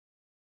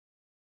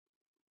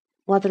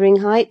Wuthering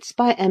Heights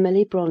by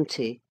Emily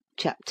Brontë.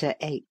 Chapter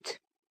 8.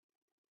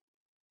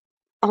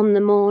 On the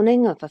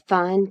morning of a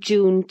fine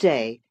June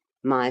day,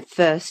 my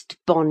first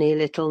bonny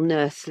little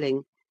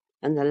nursling,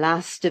 and the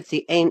last of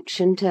the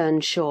ancient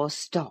Earnshaw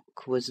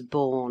stock, was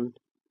born.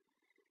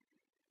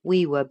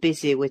 We were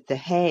busy with the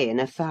hay in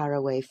a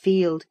far-away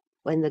field,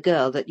 when the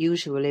girl that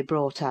usually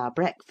brought our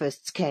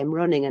breakfasts came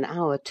running an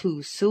hour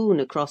too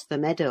soon across the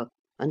meadow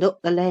and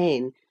up the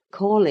lane,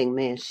 calling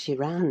me as she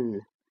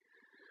ran.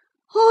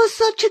 "Oh,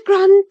 such a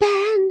grand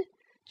bairn!"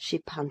 she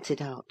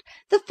panted out.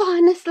 "The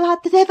finest lad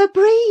that ever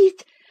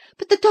breathed!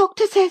 But the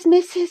doctor says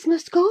missus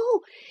must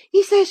go.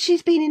 He says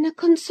she's been in a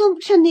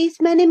consumption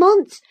these many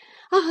months.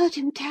 I heard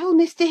him tell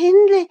Mr.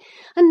 Hindley,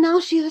 and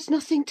now she has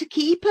nothing to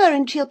keep her,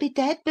 and she'll be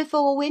dead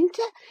before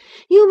winter.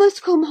 You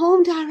must come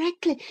home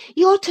directly.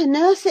 You're to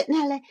nurse it,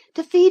 Nelly,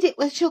 to feed it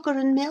with sugar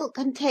and milk,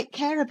 and take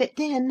care of it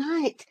day and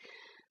night.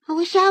 I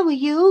wish I were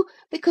you,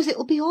 because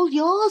it'll be all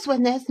yours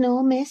when there's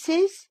no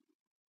missus."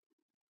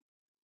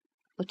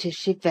 "But is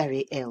she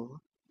very ill?"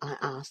 I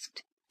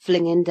asked,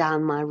 flinging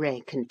down my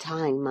rake and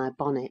tying my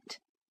bonnet.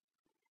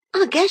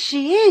 "I guess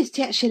she is,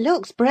 yet she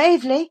looks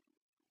bravely,"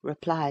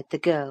 replied the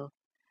girl.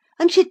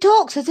 "And she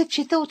talks as if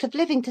she thought of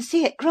living to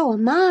see it grow a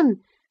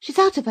man. She's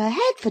out of her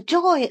head for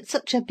joy at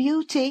such a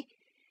beauty.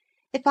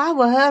 If I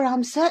were her,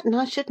 I'm certain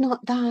I should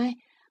not die.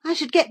 I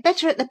should get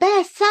better at the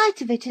bare sight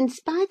of it, in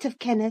spite of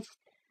Kenneth.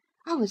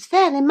 I was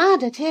fairly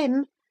mad at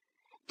him.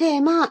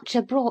 Dame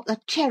Archer brought the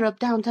cherub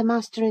down to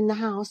master in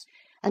the house,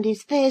 and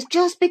his face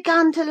just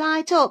began to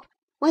light up,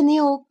 when the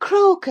old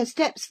croaker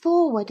steps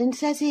forward and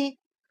says he,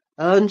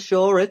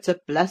 "Earnshaw, it's a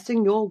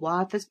blessing your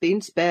wife has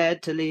been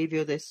spared to leave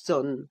you this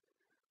son.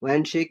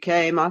 When she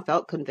came, I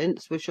felt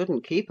convinced we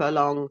shouldn't keep her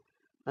long,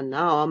 and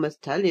now I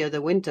must tell you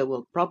the winter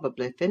will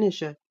probably finish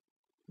her.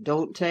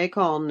 Don't take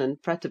on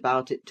and fret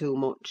about it too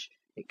much;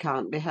 it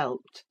can't be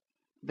helped.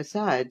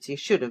 Besides, you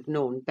should have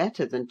known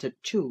better than to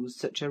choose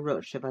such a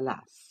rush of a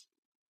lass."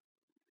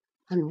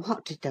 "And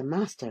what did the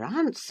master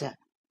answer?"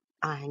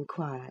 I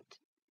inquired.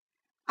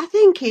 "I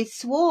think he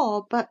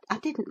swore, but I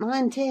didn't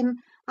mind him.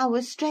 I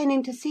was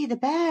straining to see the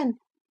bairn."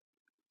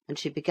 And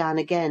she began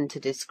again to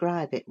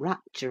describe it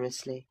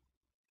rapturously.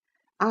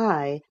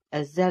 I,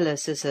 as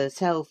zealous as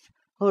herself,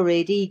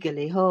 hurried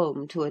eagerly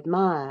home to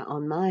admire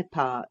on my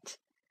part,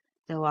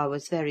 though I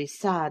was very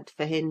sad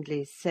for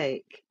Hindley's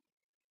sake.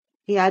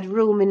 He had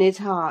room in his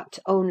heart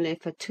only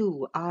for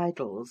two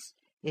idols,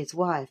 his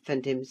wife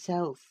and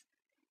himself.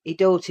 He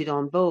doted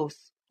on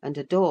both, and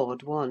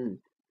adored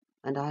one,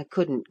 and I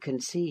couldn't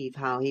conceive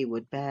how he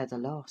would bear the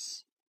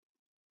loss.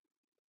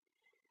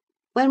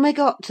 When we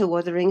got to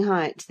Wuthering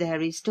Heights, there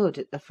he stood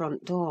at the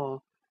front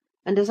door,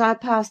 and as I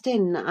passed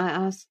in, I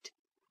asked,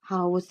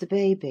 how was the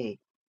baby?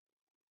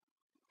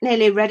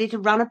 "Nearly ready to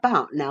run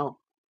about now,"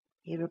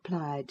 he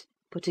replied,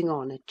 putting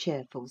on a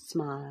cheerful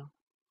smile.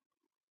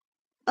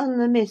 "And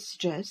the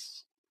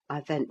mistress?"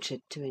 I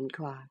ventured to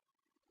inquire.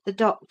 "The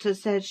doctor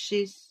says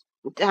she's—"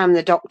 "Damn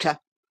the doctor!"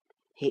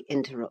 he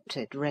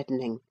interrupted,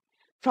 reddening.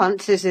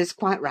 "Frances is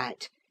quite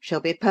right. She'll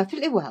be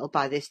perfectly well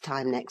by this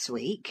time next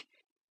week.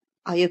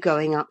 Are you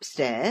going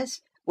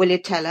upstairs? Will you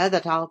tell her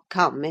that I'll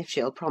come if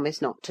she'll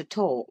promise not to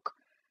talk?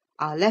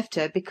 I left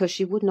her because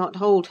she would not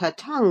hold her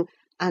tongue,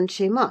 and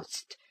she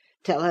must.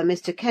 Tell her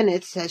Mr.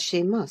 Kenneth says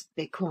she must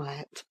be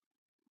quiet."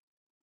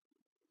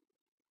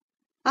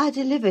 I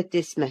delivered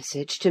this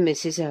message to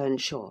Mrs.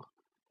 Earnshaw.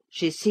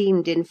 She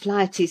seemed in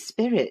flighty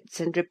spirits,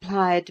 and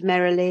replied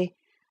merrily,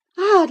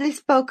 "I hardly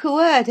spoke a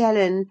word,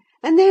 Ellen,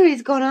 and there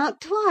he's gone out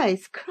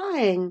twice,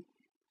 crying.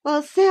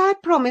 Well, say I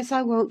promise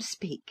I won't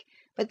speak,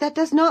 but that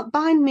does not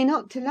bind me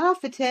not to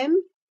laugh at him."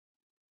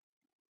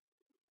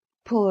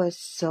 Poor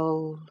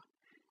soul!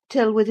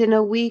 Till within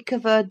a week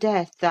of her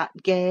death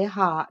that gay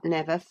heart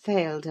never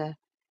failed her,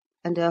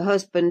 and her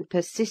husband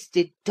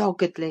persisted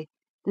doggedly,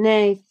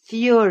 nay,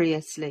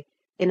 furiously,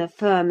 in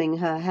affirming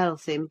her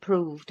health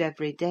improved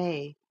every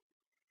day.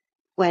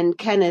 When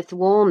Kenneth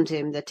warned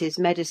him that his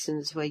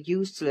medicines were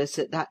useless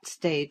at that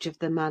stage of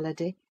the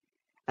malady,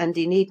 and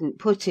he needn't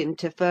put him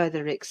to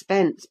further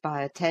expense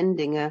by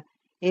attending her,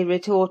 he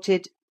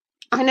retorted,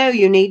 "I know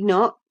you need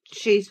not: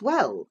 she's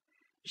well.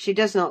 She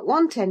does not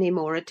want any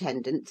more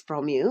attendance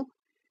from you.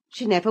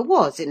 She never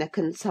was in a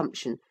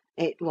consumption: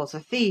 it was a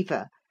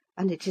fever,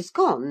 and it is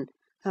gone.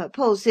 Her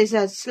pulse is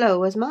as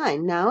slow as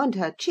mine now, and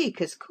her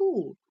cheek as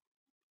cool."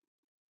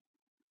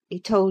 He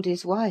told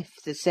his wife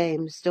the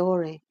same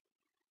story,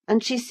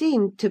 and she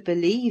seemed to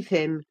believe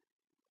him;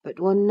 but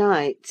one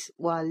night,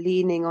 while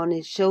leaning on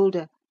his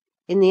shoulder,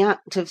 in the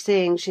act of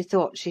saying she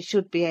thought she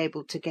should be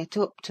able to get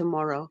up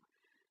to-morrow,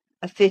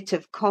 a fit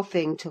of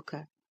coughing took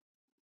her: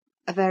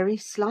 a very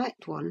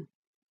slight one.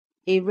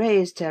 He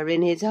raised her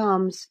in his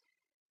arms.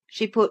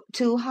 She put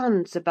two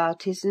hands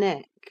about his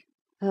neck.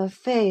 Her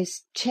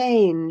face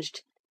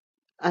changed,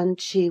 and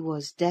she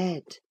was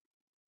dead.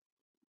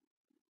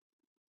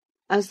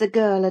 As the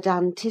girl had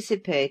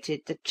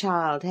anticipated, the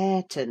child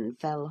Hareton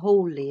fell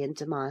wholly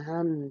into my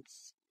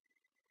hands.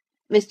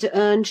 Mr.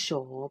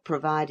 Earnshaw,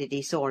 provided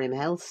he saw him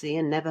healthy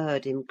and never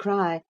heard him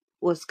cry,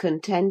 was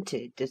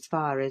contented as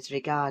far as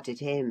regarded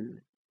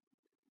him.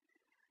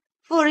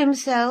 For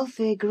himself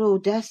he grew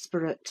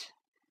desperate.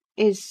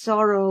 His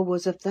sorrow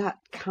was of that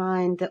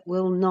kind that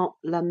will not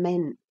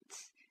lament.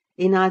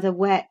 He neither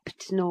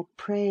wept nor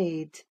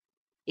prayed.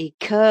 He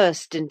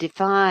cursed and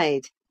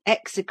defied,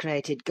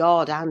 execrated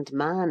God and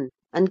man,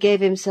 and gave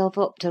himself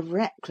up to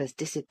reckless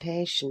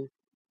dissipation.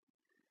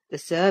 The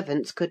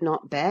servants could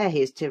not bear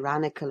his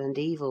tyrannical and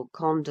evil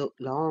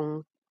conduct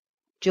long.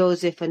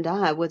 Joseph and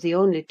I were the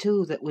only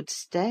two that would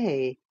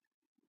stay.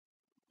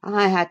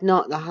 I had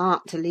not the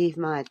heart to leave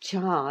my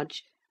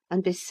charge,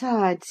 and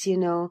besides,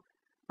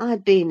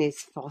 I'd been his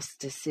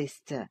foster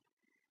sister,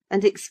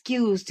 and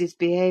excused his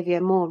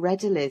behaviour more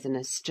readily than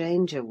a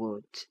stranger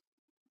would.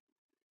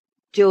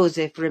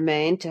 Joseph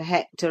remained to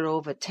hector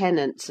over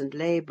tenants and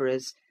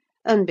labourers,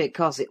 and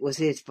because it was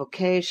his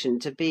vocation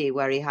to be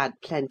where he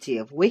had plenty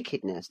of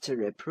wickedness to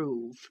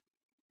reprove.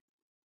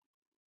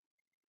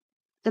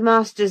 The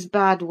master's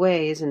bad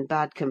ways and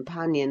bad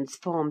companions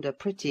formed a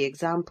pretty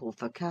example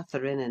for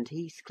Catherine and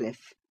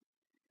Heathcliff.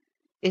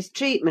 His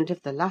treatment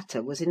of the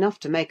latter was enough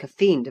to make a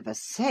fiend of a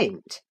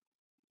saint,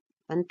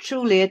 and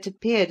truly it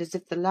appeared as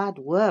if the lad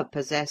were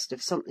possessed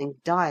of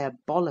something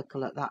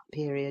diabolical at that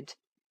period.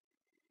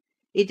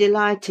 He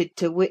delighted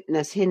to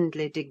witness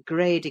Hindley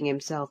degrading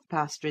himself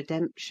past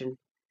redemption,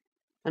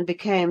 and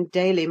became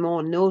daily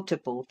more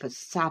notable for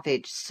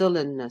savage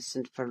sullenness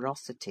and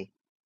ferocity.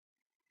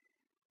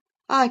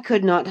 I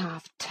could not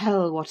half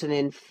tell what an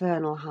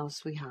infernal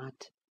house we had.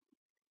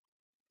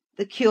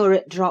 The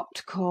curate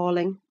dropped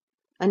calling,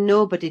 and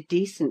nobody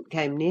decent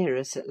came near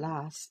us at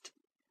last,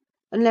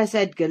 unless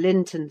Edgar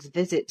Linton's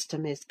visits to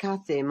Miss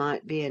Cathy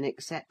might be an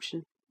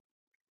exception.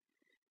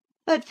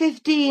 At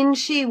 15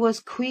 she was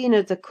queen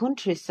of the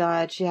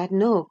countryside, she had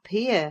no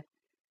peer,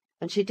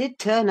 and she did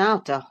turn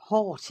out a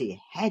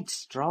haughty,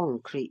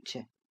 headstrong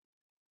creature.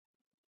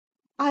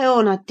 I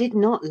own I did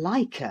not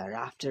like her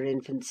after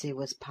infancy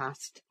was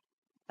past,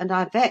 and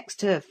I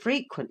vexed her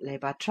frequently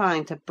by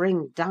trying to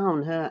bring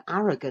down her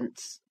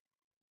arrogance.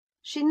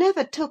 She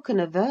never took an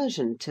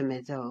aversion to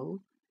me, though.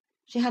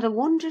 She had a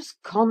wondrous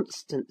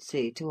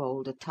constancy to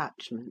old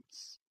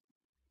attachments.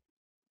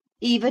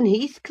 Even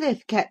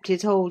Heathcliff kept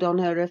his hold on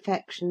her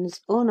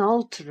affections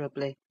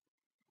unalterably,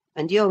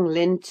 and young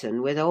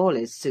Linton, with all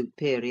his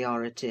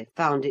superiority,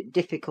 found it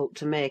difficult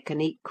to make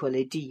an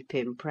equally deep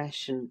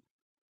impression.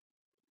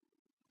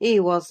 He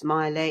was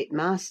my late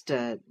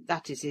master,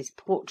 that is his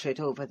portrait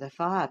over the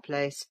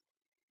fireplace.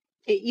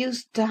 It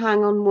used to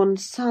hang on one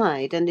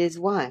side, and his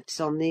wife's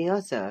on the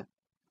other,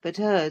 but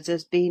hers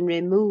has been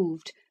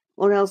removed,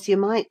 or else you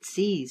might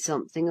see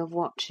something of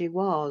what she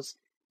was.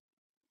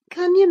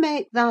 Can you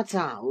make that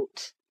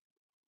out?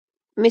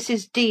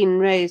 Mrs. Dean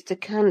raised the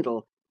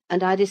candle,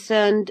 and I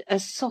discerned a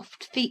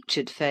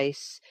soft-featured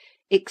face,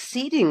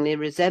 exceedingly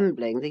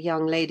resembling the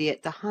young lady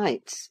at the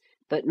Heights,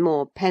 but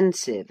more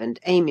pensive and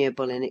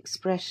amiable in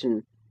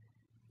expression.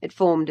 It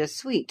formed a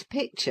sweet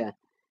picture.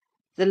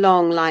 The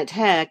long light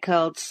hair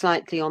curled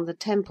slightly on the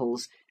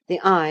temples, the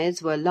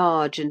eyes were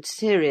large and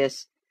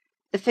serious,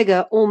 the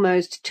figure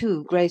almost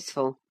too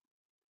graceful.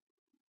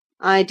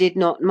 I did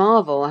not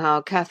marvel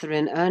how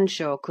Catherine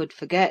Earnshaw could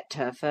forget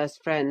her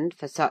first friend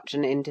for such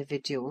an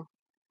individual.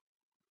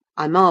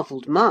 I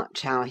marvelled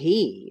much how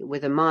he,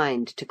 with a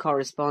mind to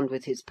correspond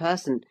with his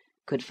person,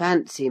 could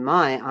fancy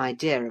my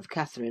idea of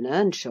Catherine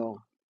Earnshaw.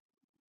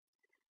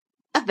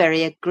 "A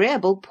very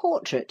agreeable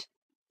portrait,"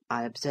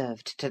 I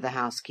observed to the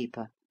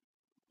housekeeper.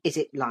 "Is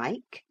it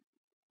like?"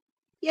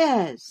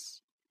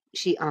 "Yes,"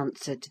 she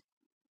answered.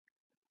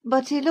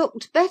 "But he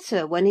looked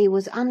better when he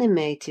was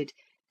animated.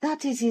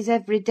 That is his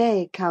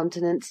everyday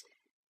countenance.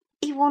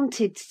 He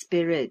wanted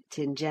spirit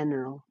in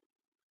general."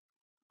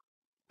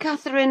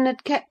 Catherine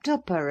had kept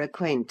up her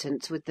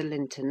acquaintance with the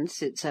Lintons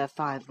since her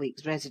 5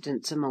 weeks'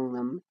 residence among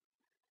them;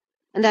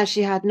 and as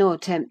she had no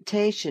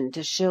temptation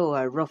to show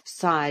her rough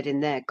side in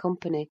their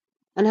company,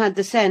 and had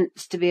the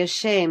sense to be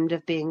ashamed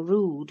of being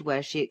rude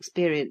where she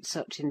experienced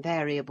such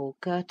invariable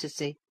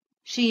courtesy,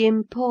 she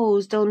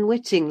imposed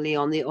unwittingly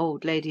on the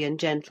old lady and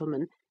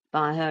gentleman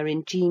by her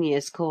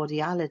ingenious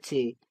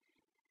cordiality,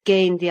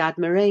 gained the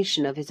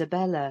admiration of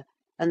Isabella,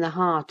 and the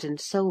heart and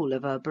soul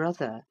of her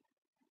brother;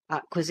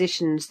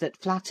 acquisitions that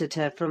flattered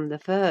her from the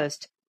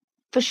first,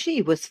 for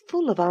she was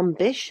full of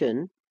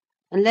ambition,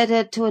 and led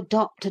her to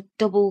adopt a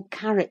double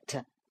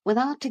character,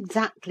 without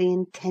exactly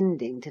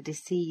intending to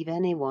deceive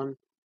any one.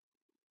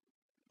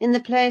 In the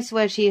place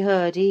where she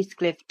heard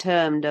Heathcliff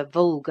termed a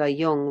vulgar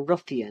young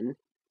ruffian,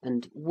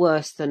 and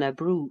worse than a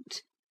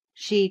brute,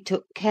 she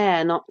took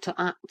care not to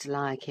act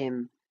like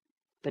him;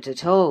 but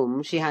at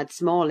home she had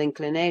small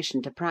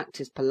inclination to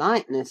practise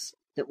politeness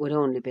that would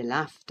only be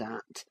laughed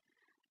at,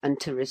 and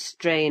to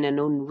restrain an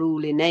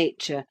unruly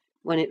nature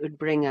when it would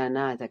bring her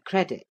neither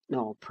credit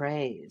nor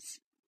praise.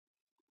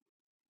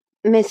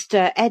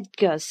 Mr.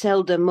 Edgar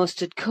seldom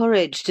mustered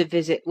courage to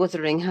visit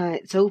Wuthering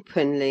Heights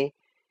openly.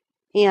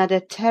 He had a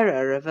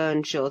terror of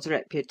Earnshaw's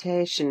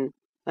reputation,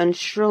 and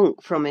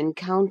shrunk from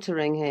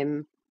encountering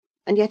him;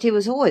 and yet he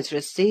was always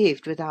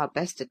received with our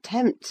best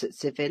attempts at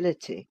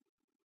civility.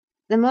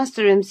 The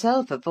master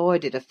himself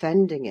avoided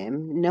offending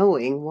him,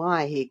 knowing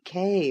why he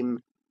came;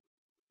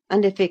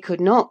 and if he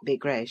could not be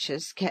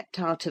gracious, kept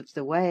out of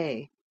the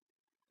way.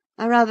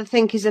 I rather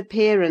think his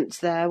appearance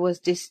there was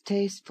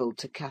distasteful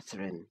to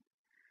Catherine.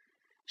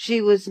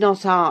 She was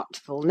not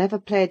artful, never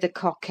played the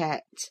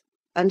coquette,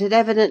 and had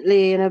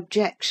evidently an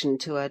objection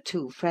to her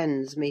two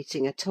friends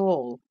meeting at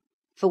all;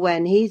 for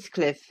when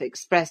Heathcliff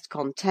expressed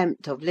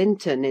contempt of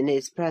Linton in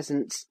his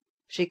presence,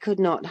 she could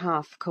not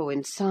half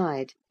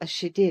coincide, as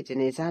she did in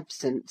his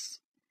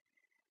absence;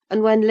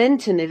 and when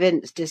Linton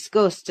evinced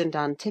disgust and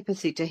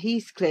antipathy to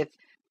Heathcliff,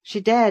 she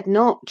dared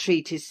not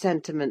treat his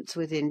sentiments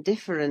with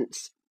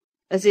indifference,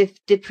 as if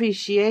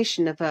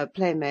depreciation of her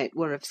playmate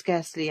were of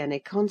scarcely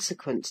any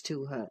consequence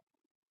to her.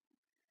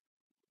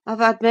 I've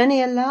had many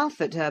a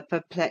laugh at her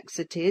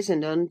perplexities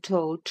and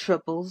untold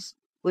troubles,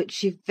 which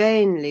she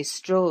vainly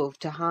strove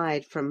to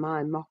hide from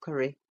my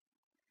mockery.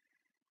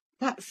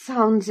 That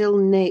sounds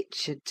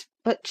ill-natured,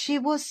 but she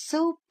was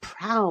so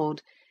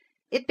proud,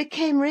 it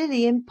became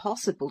really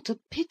impossible to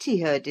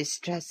pity her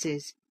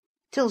distresses,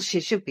 till she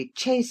should be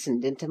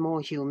chastened into more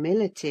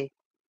humility.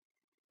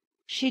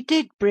 She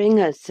did bring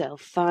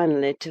herself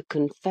finally to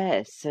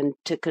confess, and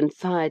to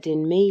confide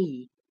in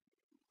me.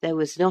 There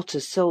was not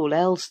a soul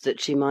else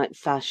that she might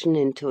fashion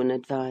into an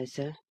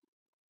adviser.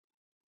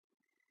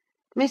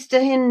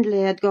 Mr.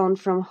 Hindley had gone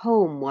from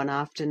home one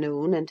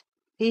afternoon, and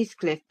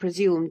Heathcliff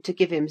presumed to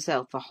give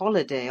himself a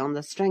holiday on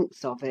the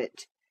strength of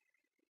it.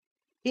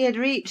 He had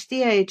reached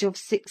the age of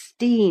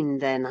 16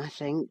 then, I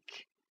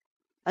think;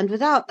 and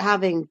without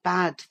having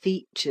bad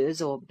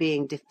features or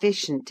being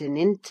deficient in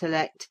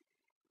intellect,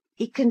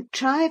 he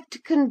contrived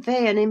to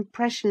convey an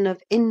impression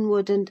of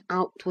inward and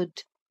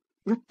outward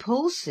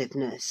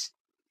repulsiveness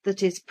that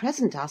his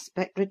present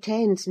aspect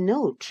retains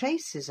no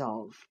traces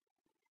of.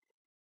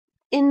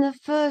 In the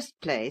first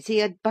place, he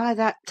had by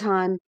that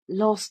time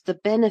lost the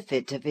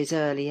benefit of his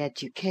early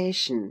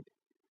education: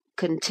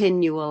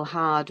 continual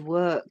hard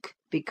work,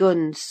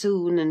 begun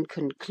soon and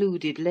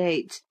concluded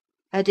late,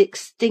 had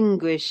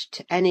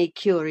extinguished any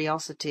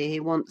curiosity he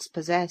once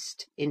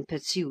possessed in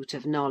pursuit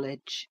of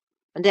knowledge,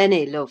 and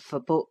any love for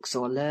books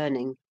or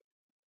learning.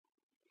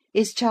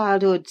 His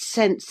childhood's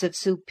sense of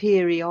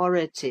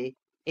superiority,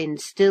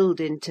 instilled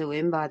into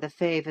him by the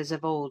favours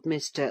of old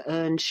Mr.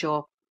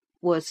 Earnshaw,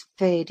 was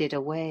faded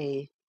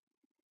away.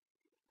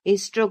 He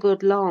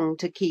struggled long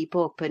to keep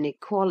up an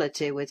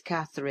equality with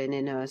Catherine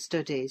in her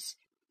studies,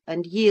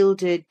 and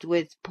yielded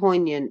with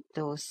poignant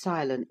though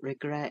silent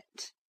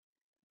regret.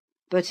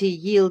 But he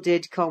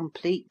yielded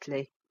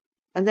completely,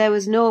 and there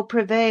was no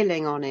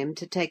prevailing on him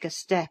to take a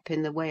step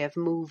in the way of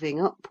moving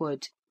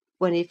upward,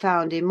 when he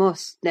found he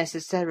must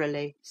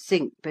necessarily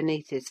sink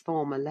beneath his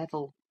former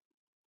level.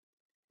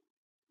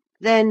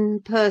 Then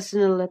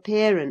personal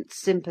appearance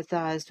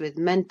sympathised with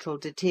mental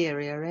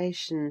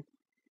deterioration.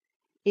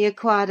 He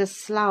acquired a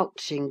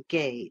slouching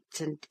gait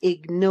and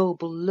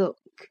ignoble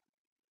look.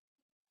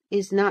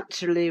 His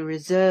naturally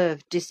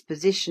reserved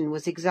disposition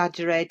was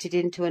exaggerated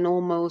into an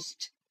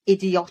almost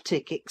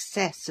idiotic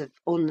excess of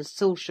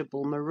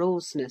unsociable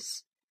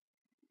moroseness;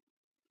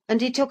 and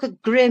he took a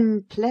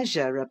grim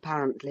pleasure,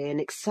 apparently,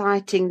 in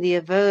exciting the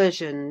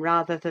aversion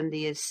rather than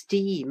the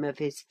esteem of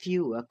his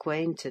few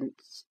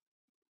acquaintance.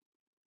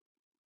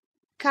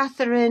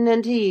 Catherine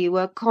and he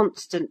were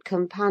constant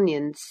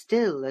companions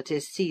still at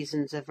his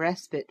seasons of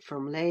respite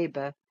from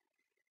labour;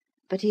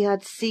 but he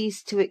had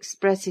ceased to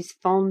express his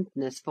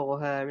fondness for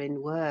her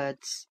in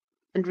words,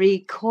 and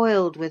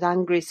recoiled with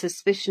angry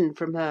suspicion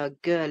from her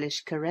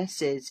girlish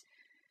caresses,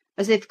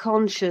 as if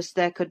conscious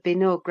there could be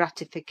no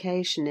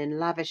gratification in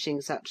lavishing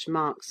such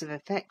marks of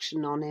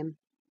affection on him.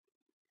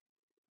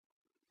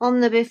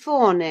 On the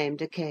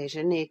before-named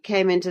occasion he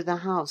came into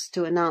the house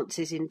to announce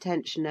his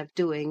intention of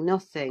doing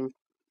nothing,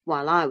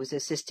 while I was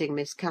assisting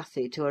Miss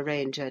Cathy to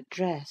arrange her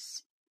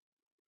dress.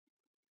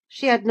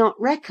 She had not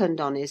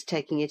reckoned on his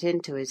taking it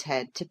into his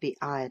head to be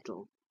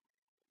idle;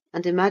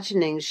 and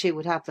imagining she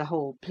would have the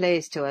whole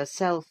place to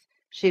herself,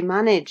 she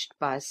managed,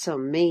 by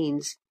some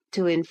means,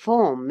 to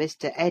inform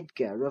Mr.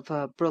 Edgar of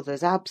her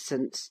brother's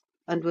absence,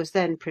 and was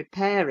then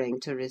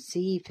preparing to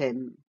receive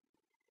him.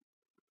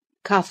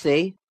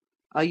 "Cathy,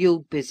 are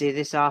you busy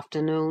this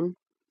afternoon?"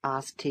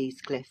 asked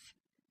Heathcliff.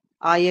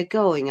 "Are you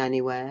going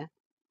anywhere?"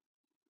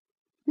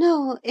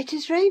 "No, it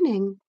is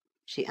raining,"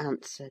 she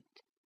answered.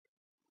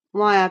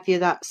 "Why have you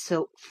that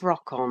silk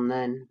frock on,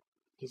 then?"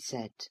 he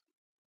said.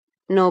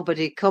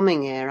 "Nobody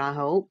coming here, I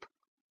hope?"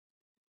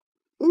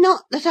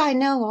 "Not that I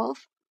know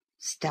of,"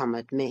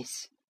 stammered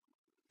Miss.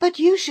 "But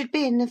you should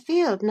be in the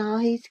field now,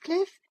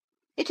 Heathcliff.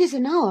 It is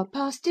an hour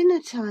past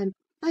dinner time.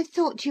 I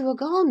thought you were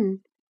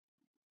gone."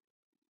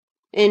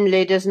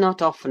 "Hindley does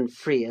not often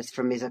free us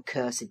from his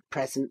accursed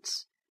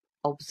presence,"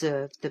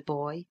 observed the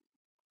boy.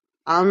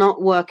 "I'll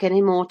not work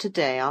any more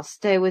to-day. I'll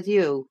stay with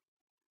you."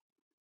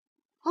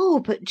 "Oh,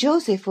 but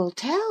Joseph will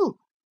tell,"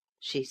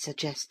 she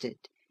suggested.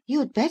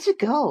 "You'd better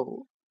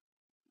go."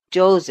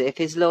 "Joseph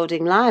is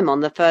loading lime on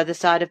the further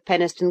side of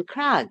Penistone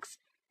Crags.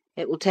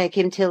 It will take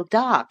him till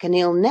dark, and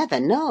he'll never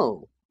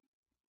know."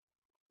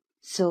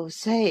 So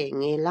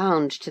saying, he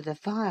lounged to the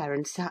fire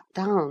and sat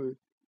down.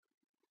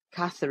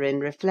 Catherine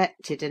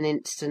reflected an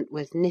instant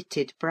with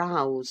knitted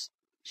brows.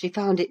 She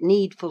found it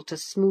needful to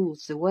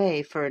smooth the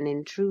way for an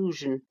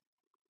intrusion.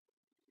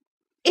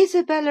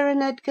 "Isabella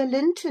and Edgar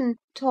Linton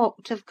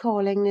talked of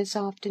calling this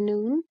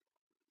afternoon,"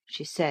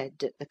 she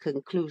said, at the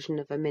conclusion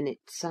of a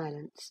minute's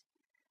silence.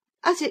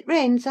 "As it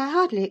rains, I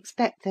hardly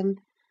expect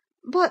them;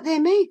 but they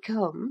may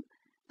come,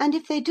 and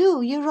if they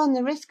do, you run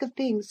the risk of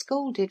being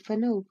scolded for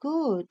no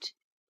good."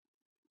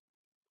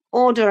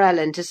 "Order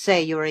Ellen to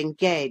say you are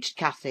engaged,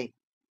 Cathy,"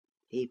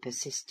 he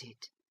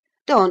persisted.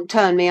 "Don't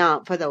turn me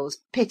out for those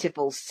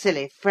pitiful,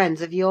 silly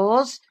friends of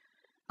yours.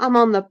 I'm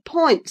on the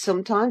point,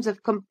 sometimes,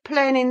 of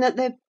complaining that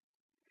they...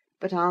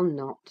 But I'll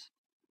not."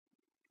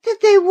 "That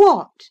they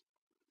what?"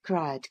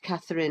 cried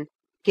Catherine,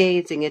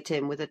 gazing at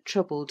him with a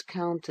troubled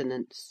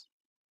countenance.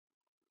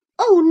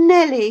 "Oh,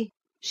 Nelly!"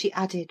 she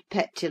added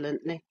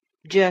petulantly,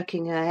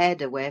 jerking her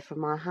head away from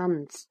my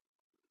hands.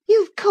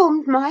 "You've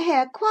combed my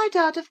hair quite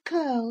out of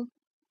curl.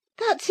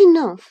 That's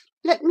enough.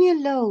 Let me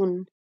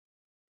alone.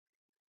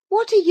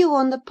 What are you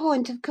on the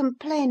point of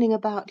complaining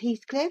about,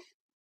 Heathcliff?"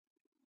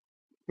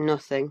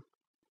 "Nothing.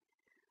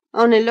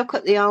 Only look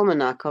at the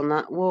almanac on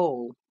that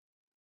wall."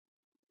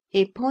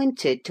 He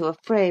pointed to a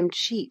framed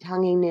sheet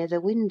hanging near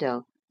the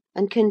window,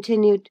 and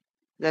continued,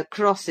 "The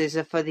crosses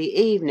are for the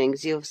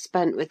evenings you've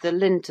spent with the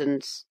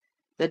Lintons;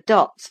 the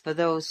dots for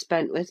those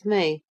spent with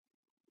me.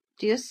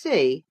 Do you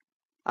see?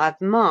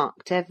 I've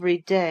marked every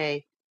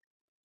day."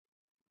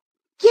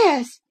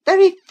 "Yes,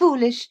 very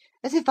foolish,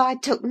 as if I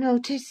took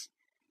notice,"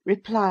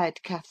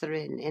 replied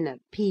Catherine, in a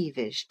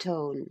peevish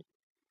tone.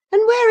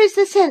 "And where is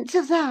the sense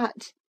of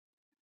that?"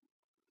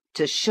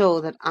 "To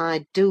show that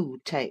I do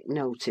take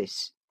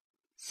notice,"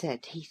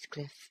 said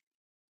Heathcliff.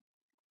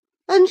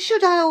 "And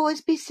should I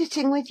always be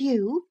sitting with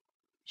you?"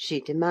 she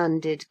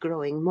demanded,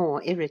 growing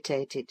more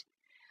irritated.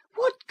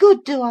 "What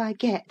good do I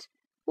get?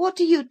 What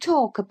do you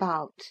talk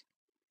about?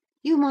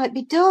 You might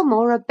be dumb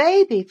or a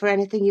baby for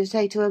anything you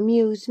say to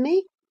amuse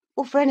me,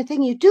 or for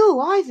anything you do,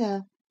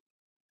 either."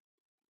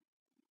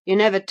 "You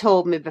never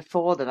told me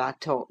before that I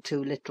talk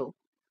too little,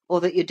 or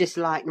that you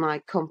dislike my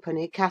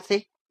company,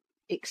 Cathy,"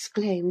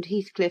 exclaimed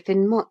Heathcliff,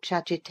 in much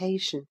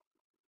agitation.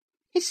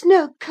 "It's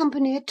no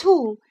company at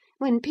all,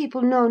 when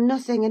people know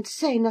nothing and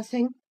say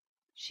nothing,"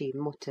 she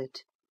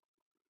muttered.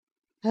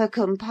 Her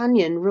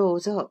companion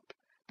rose up,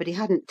 but he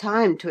hadn't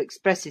time to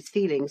express his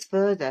feelings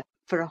further,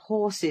 for a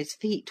horse's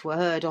feet were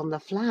heard on the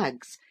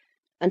flags,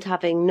 and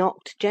having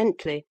knocked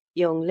gently,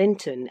 young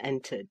Linton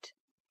entered,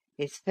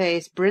 his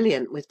face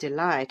brilliant with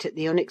delight at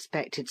the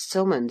unexpected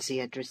summons he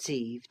had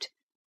received.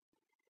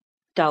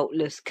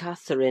 Doubtless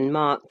Catherine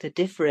marked the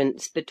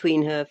difference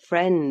between her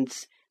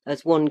friends,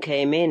 as one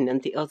came in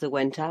and the other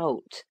went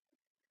out.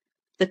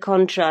 The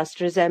contrast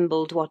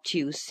resembled what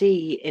you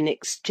see in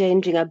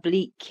exchanging a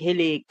bleak,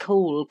 hilly,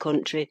 coal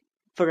country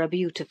for a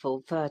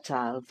beautiful,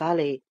 fertile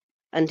valley,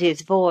 and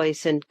his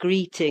voice and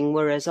greeting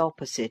were as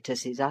opposite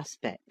as his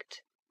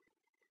aspect.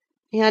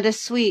 He had a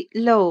sweet,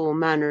 low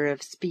manner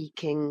of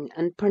speaking,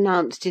 and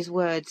pronounced his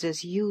words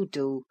as you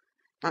do: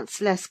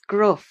 that's less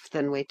gruff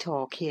than we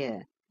talk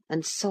here,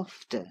 and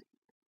softer.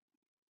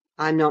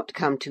 "I'm not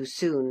come too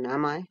soon,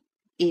 am I?"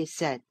 he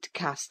said,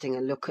 casting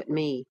a look at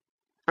me.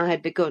 I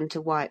had begun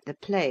to wipe the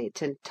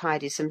plate, and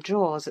tidy some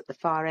drawers at the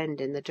far end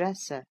in the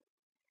dresser.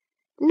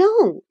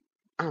 "No,"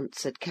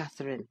 answered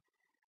Catherine.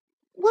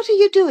 "What are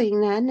you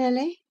doing there,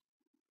 Nelly?"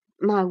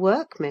 "My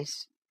work,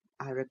 miss,"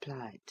 I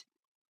replied.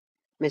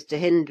 Mr.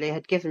 Hindley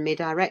had given me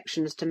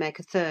directions to make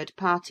a third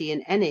party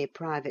in any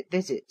private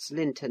visits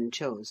Linton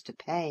chose to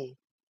pay.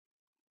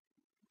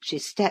 She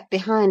stepped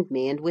behind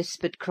me, and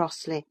whispered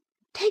crossly,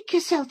 "Take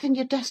yourself and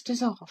your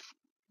dusters off.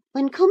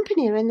 When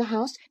company are in the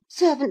house,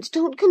 servants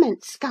don't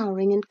commence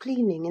scouring and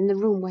cleaning in the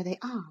room where they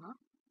are."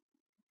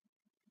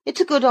 "It's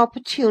a good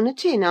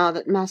opportunity, now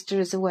that master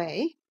is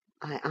away,"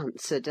 I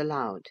answered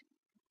aloud.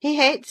 "He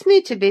hates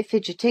me to be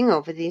fidgeting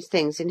over these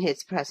things in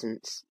his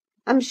presence.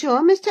 I'm sure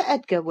Mr.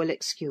 Edgar will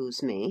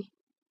excuse me."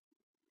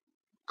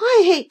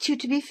 "I hate you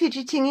to be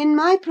fidgeting in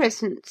my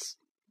presence,"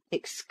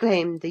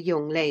 exclaimed the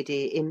young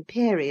lady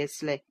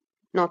imperiously,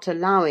 not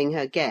allowing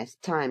her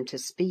guest time to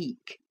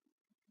speak.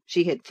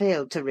 She had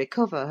failed to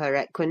recover her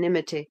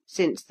equanimity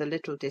since the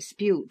little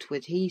dispute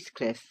with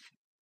Heathcliff.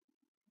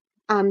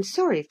 "I'm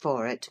sorry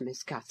for it,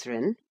 Miss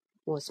Catherine,"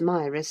 was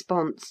my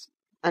response,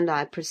 and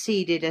I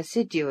proceeded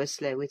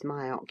assiduously with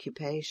my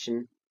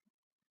occupation.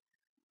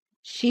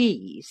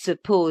 She,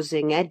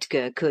 supposing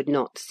Edgar could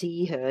not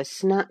see her,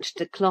 snatched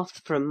the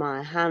cloth from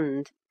my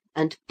hand,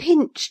 and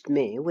pinched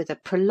me with a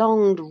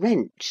prolonged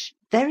wrench,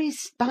 very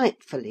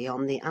spitefully,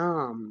 on the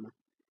arm.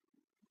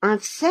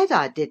 I've said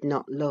I did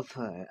not love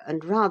her,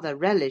 and rather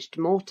relished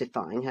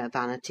mortifying her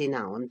vanity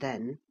now and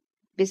then.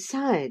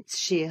 Besides,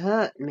 she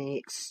hurt me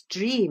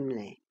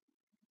extremely.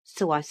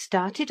 So I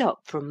started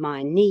up from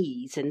my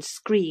knees, and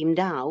screamed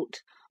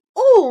out,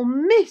 "Oh,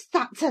 miss,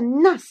 that's a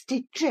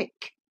nasty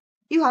trick!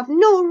 You have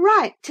no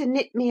right to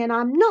nip me, and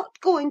I'm not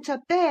going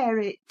to bear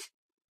it."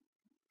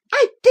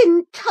 "I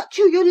didn't touch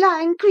you, you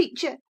lying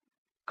creature!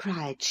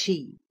 cried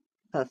she,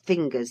 her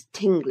fingers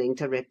tingling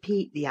to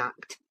repeat the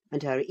act,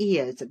 and her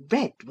ears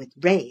red with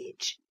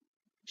rage.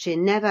 She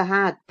never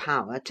had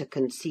power to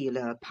conceal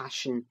her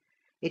passion: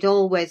 it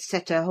always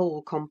set her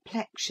whole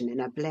complexion in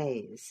a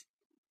blaze.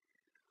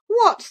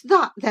 "What's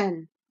that,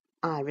 then?"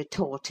 I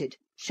retorted,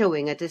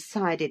 showing a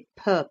decided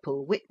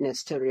purple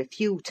witness to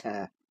refute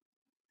her.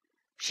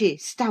 She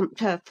stamped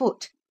her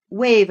foot,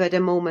 wavered a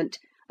moment,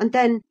 and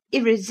then,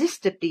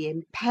 irresistibly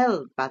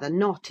impelled by the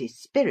naughty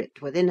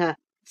spirit within her,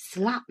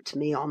 slapped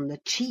me on the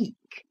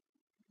cheek: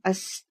 a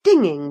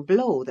stinging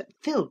blow that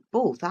filled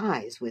both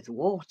eyes with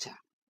water.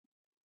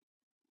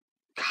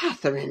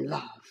 "Catherine,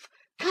 love,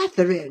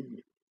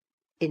 Catherine!"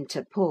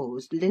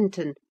 interposed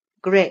Linton,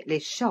 greatly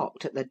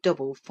shocked at the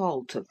double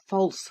fault of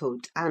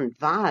falsehood and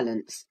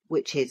violence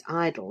which his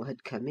idol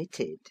had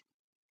committed.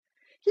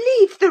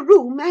 "Leave the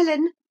room,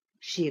 Ellen!"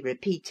 she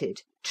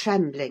repeated,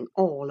 trembling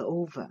all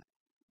over.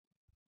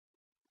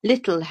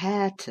 Little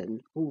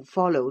Hareton, who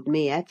followed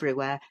me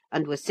everywhere,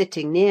 and was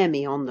sitting near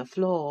me on the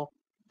floor,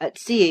 at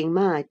seeing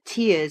my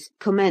tears,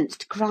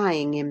 commenced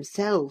crying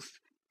himself,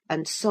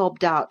 and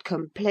sobbed out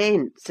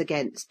complaints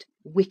against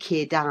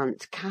wicked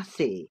Aunt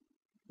Cathy,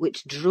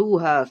 which drew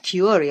her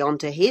fury on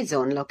to his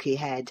unlucky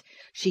head.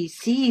 She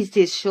seized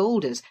his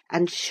shoulders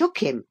and shook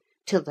him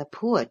till the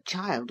poor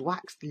child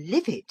waxed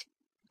livid,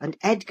 and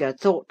Edgar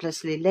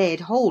thoughtlessly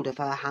laid hold of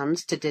her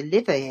hands to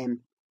deliver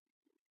him.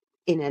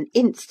 In an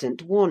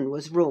instant one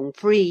was wrung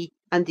free,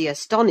 and the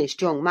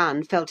astonished young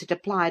man felt it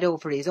applied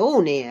over his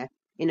own ear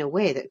in a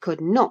way that could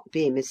not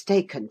be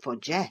mistaken for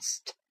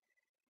jest.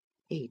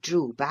 He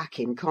drew back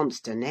in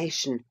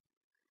consternation.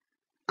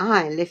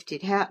 I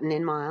lifted Hareton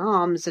in my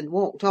arms and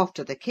walked off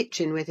to the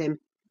kitchen with him,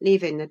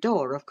 leaving the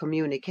door of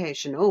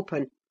communication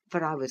open,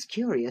 for I was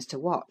curious to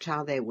watch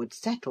how they would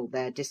settle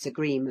their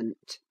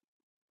disagreement.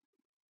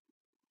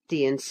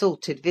 The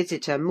insulted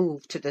visitor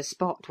moved to the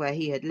spot where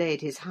he had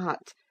laid his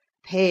hat,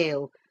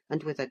 pale,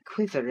 and with a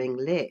quivering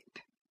lip.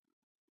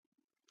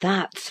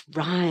 "That's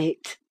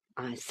right,"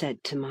 I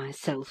said to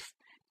myself.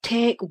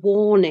 "Take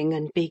warning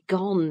and be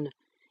gone.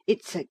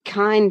 It's a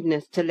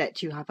kindness to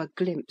let you have a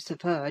glimpse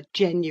of her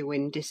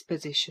genuine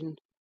disposition."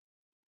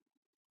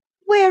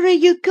 "Where are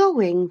you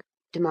going?"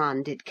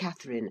 demanded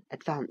Catherine,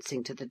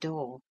 advancing to the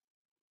door.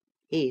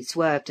 He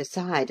swerved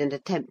aside and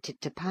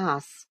attempted to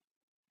pass.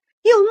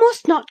 "You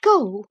must not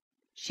go!"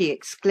 she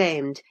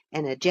exclaimed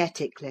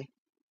energetically.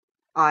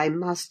 "I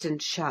must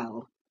and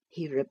shall,"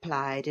 he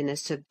replied in a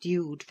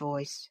subdued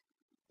voice.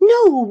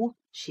 "No!"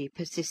 she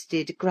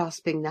persisted,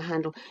 grasping the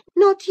handle.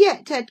 "Not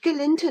yet, Edgar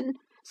Linton.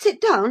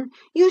 Sit down.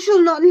 You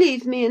shall not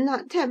leave me in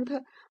that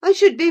temper. I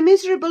should be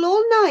miserable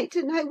all night,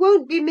 and I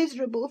won't be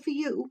miserable for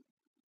you."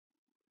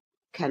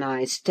 "Can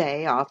I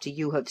stay after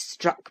you have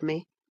struck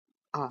me?"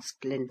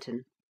 asked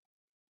Linton.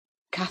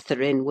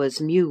 Catherine was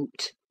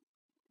mute.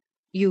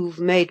 "You've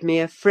made me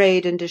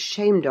afraid and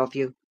ashamed of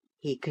you,"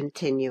 he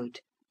continued.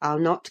 "I'll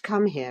not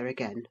come here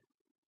again."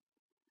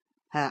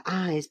 Her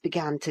eyes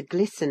began to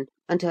glisten,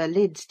 and her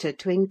lids to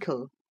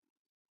twinkle.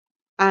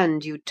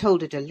 "And you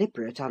told a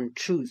deliberate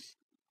untruth,"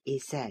 he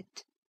said.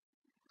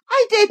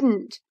 "I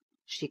didn't!"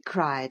 she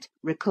cried,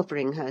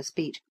 recovering her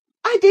speech.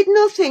 "I did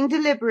nothing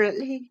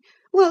deliberately.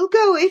 Well,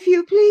 go, if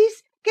you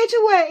please. Get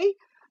away.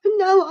 And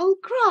now I'll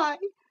cry.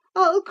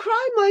 I'll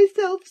cry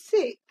myself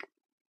sick."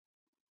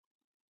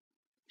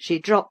 She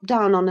dropped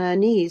down on her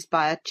knees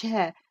by a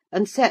chair,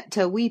 and set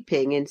to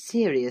weeping in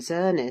serious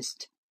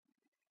earnest.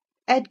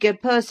 Edgar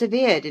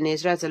persevered in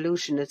his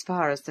resolution as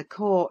far as the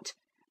court.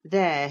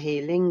 There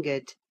he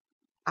lingered.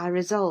 I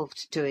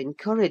resolved to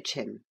encourage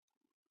him.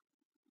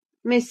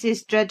 "Miss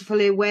is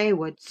dreadfully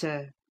wayward,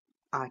 sir,"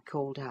 I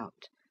called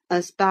out.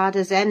 "As bad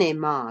as any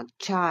marred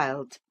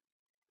child.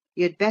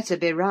 You'd better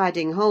be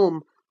riding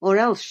home, or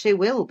else she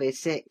will be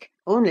sick,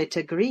 only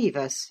to grieve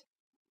us."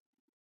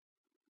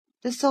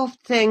 The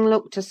soft thing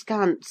looked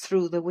askance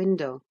through the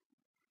window.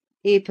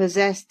 He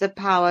possessed the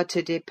power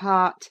to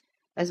depart,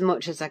 as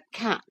much as a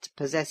cat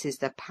possesses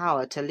the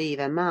power to leave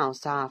a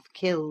mouse half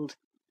killed,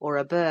 or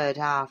a bird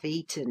half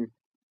eaten.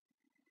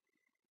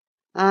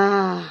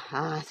 "Ah,"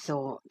 I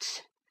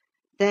thought,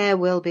 "there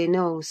will be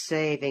no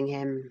saving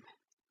him.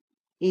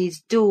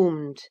 He's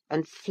doomed,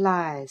 and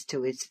flies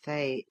to his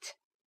fate."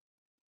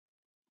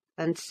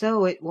 And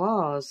so it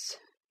was.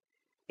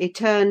 He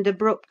turned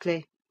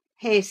abruptly,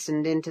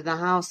 hastened into the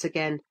house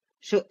again,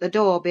 shut the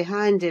door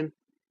behind him;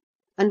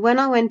 and when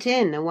I went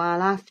in, a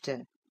while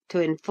after, to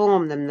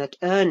inform them that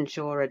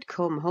Earnshaw had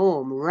come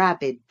home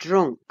rabid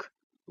drunk,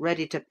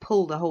 ready to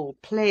pull the whole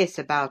place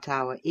about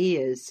our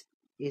ears,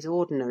 his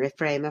ordinary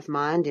frame of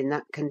mind in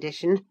that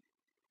condition,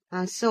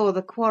 I saw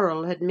the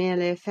quarrel had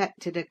merely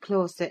effected a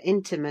closer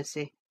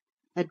intimacy,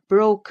 had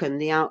broken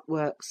the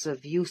outworks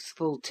of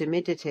youthful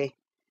timidity,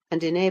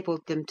 and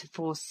enabled them to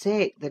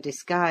forsake the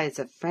disguise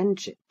of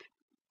friendship,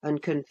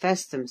 and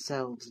confess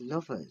themselves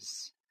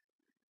lovers.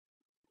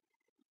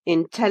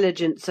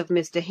 Intelligence of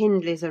Mr.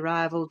 Hindley's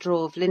arrival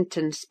drove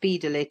Linton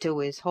speedily to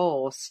his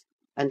horse,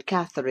 and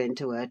Catherine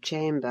to her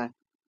chamber.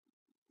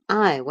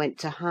 I went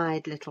to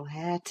hide little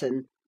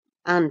Hareton,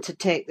 and to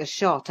take the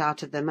shot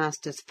out of the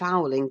master's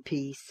fowling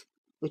piece,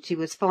 which he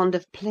was fond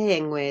of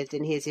playing with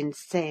in his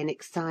insane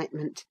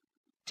excitement,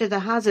 to the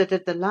hazard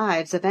of the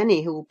lives of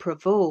any who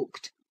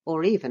provoked,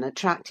 or even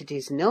attracted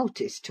his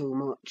notice too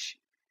much;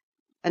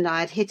 and I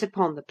had hit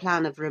upon the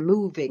plan of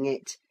removing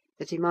it,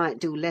 that he might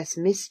do less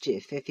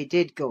mischief if he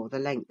did go the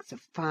length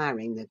of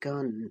firing the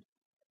gun.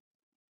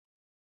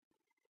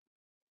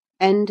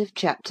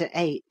 CHAPTER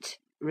IX.